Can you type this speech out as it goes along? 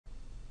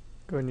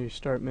Go into your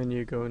Start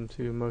menu, go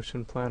into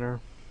MotionPlanner.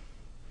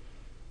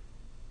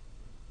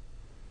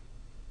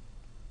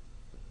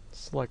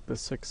 Select the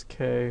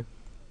 6K.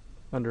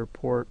 Under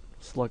Port,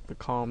 select the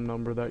COM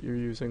number that you're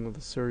using with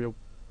the serial.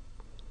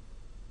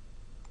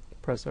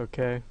 Press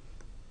OK.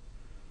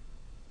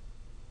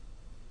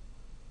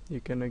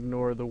 You can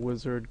ignore the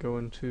wizard, go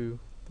into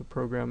the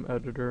program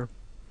editor.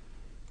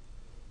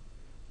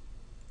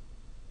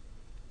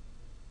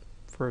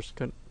 First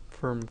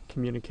confirm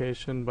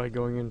communication by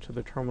going into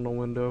the terminal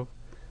window.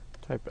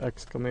 Type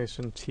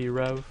exclamation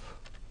TREV,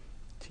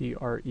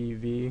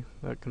 TREV.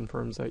 That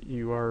confirms that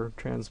you are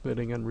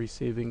transmitting and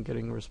receiving,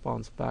 getting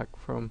response back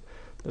from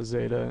the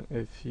Zeta.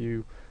 If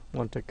you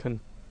want to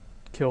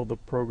kill the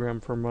program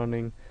from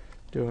running,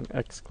 do an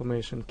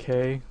exclamation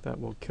K. That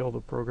will kill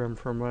the program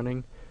from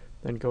running.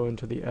 Then go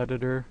into the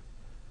editor.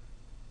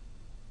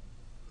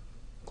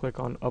 Click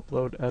on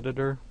Upload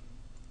Editor.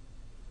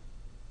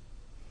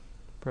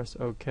 Press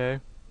OK.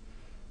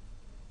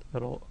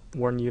 It'll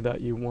warn you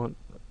that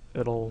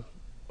it'll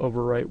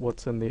overwrite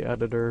what's in the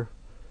editor.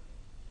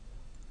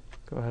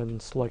 Go ahead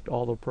and select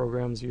all the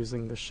programs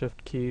using the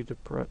Shift key to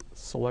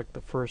select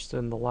the first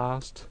and the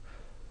last.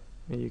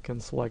 And you can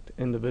select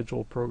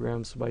individual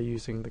programs by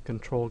using the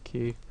Control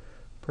key.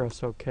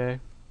 Press OK.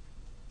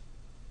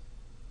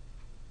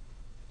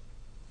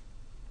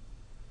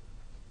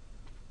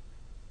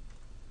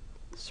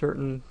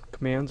 Certain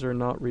commands are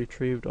not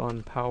retrieved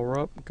on power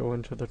up. Go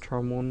into the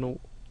terminal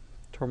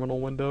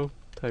window,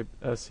 type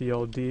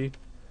SELD,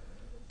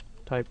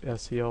 type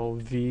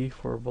SELV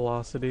for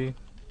velocity,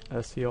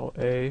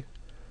 SELA,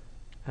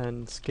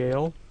 and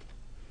scale.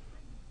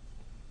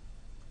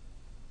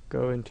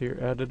 Go into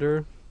your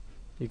editor.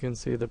 You can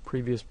see the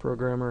previous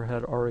programmer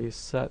had already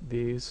set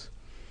these.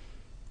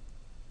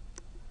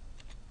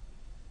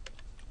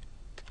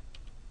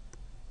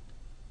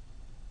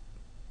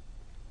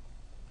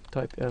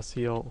 Type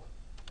SELD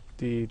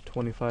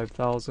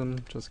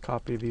 25,000. Just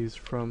copy these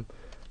from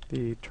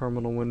the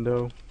terminal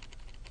window.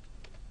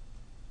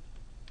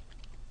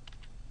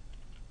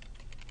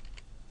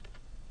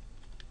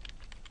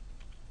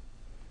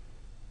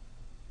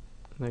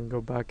 And then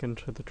go back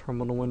into the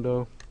terminal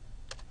window.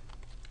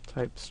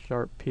 Type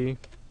Start P.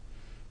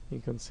 You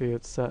can see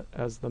it's set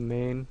as the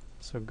main,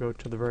 so go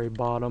to the very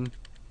bottom.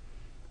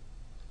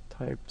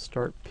 Type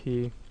Start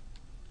P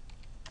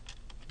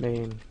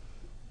main.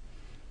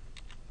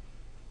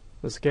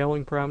 The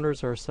scaling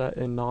parameters are set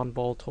in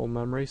non-volatile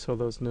memory, so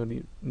those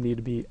need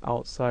to be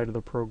outside of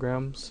the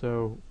program,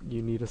 so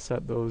you need to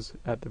set those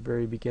at the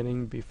very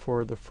beginning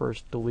before the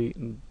first delete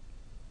and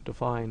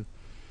define.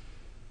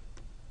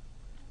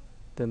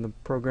 Then the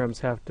programs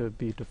have to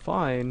be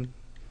defined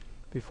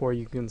before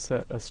you can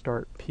set a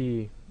Start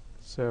P.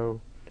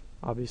 So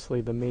obviously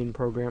the main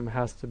program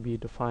has to be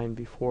defined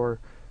before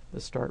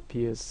the Start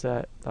P is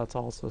set. That's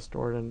also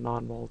stored in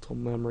non-volatile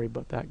memory,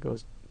 but that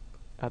goes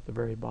at the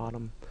very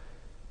bottom.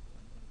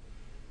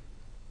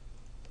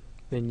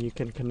 Then you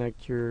can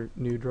connect your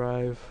new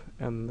drive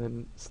and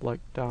then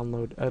select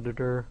Download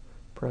Editor,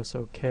 press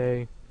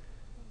OK.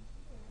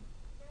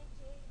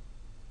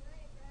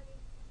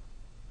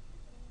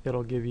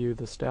 It'll give you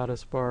the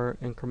status bar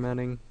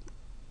incrementing.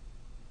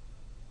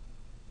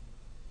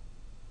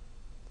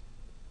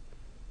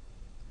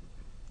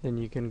 Then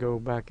you can go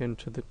back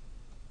into the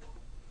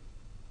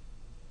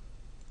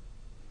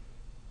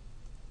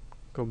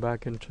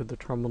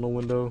terminal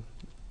window.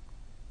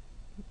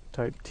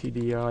 Type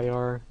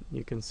TDIR.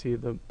 You can see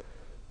the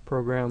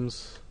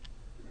programs.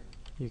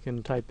 You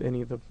can type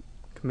any of the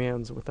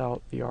commands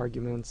without the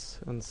arguments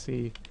and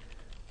see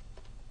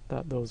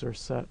that those are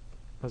set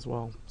as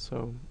well.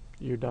 So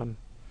you're done.